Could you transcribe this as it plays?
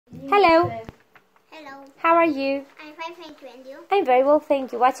Hello. Hello. How are you? I'm fine, thank you. And you? I'm very well,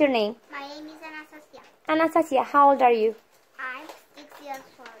 thank you. What's your name? My name is Anastasia. Anastasia, how old are you? I'm 6 years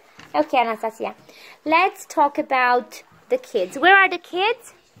old. Okay, Anastasia. Let's talk about the kids. Where are the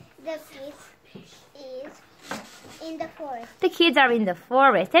kids? The kids is in the forest. The kids are in the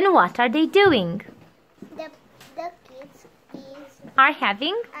forest. And what are they doing? The kids Are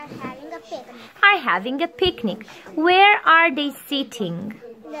having are having a picnic. Where are they sitting?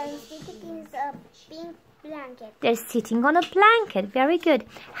 The sitting is a pink blanket. They're sitting on a blanket. Very good.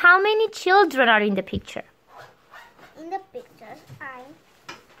 How many children are in the picture? In the picture, I'm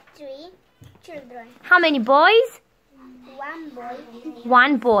 3 children. How many boys? 1 boy.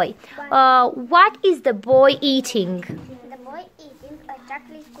 One boy. What is the boy eating? The boy eating a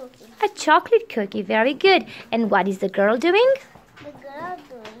chocolate cookie. A chocolate cookie. Very good. And what is the girl doing? The girl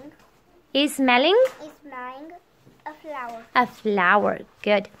doing Is smelling is smelling a flower. a flower.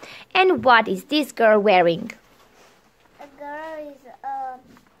 Good. And what is this girl wearing? The girl is a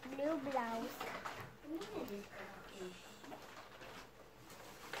blue blouse.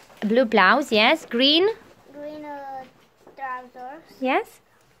 A blue blouse, yes. Green, Green trousers yes.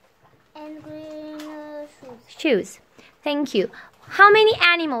 and green shoes. Shoes. Thank you. How many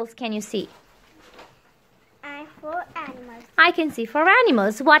animals can you see? And 4 animals. I can see 4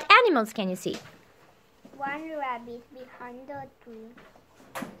 animals. What animals can you see? 1 rabbit behind the tree.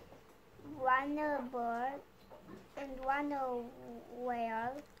 1 bird and 1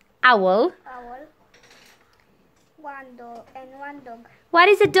 whale. Owl. Owl. 1 dog and 1 dog. What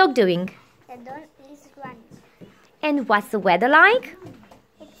is the dog doing? The dog is running. And what's the weather like?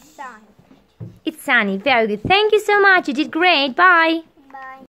 It's sun. It's sunny. Very good. Thank you so much. You did great. Bye.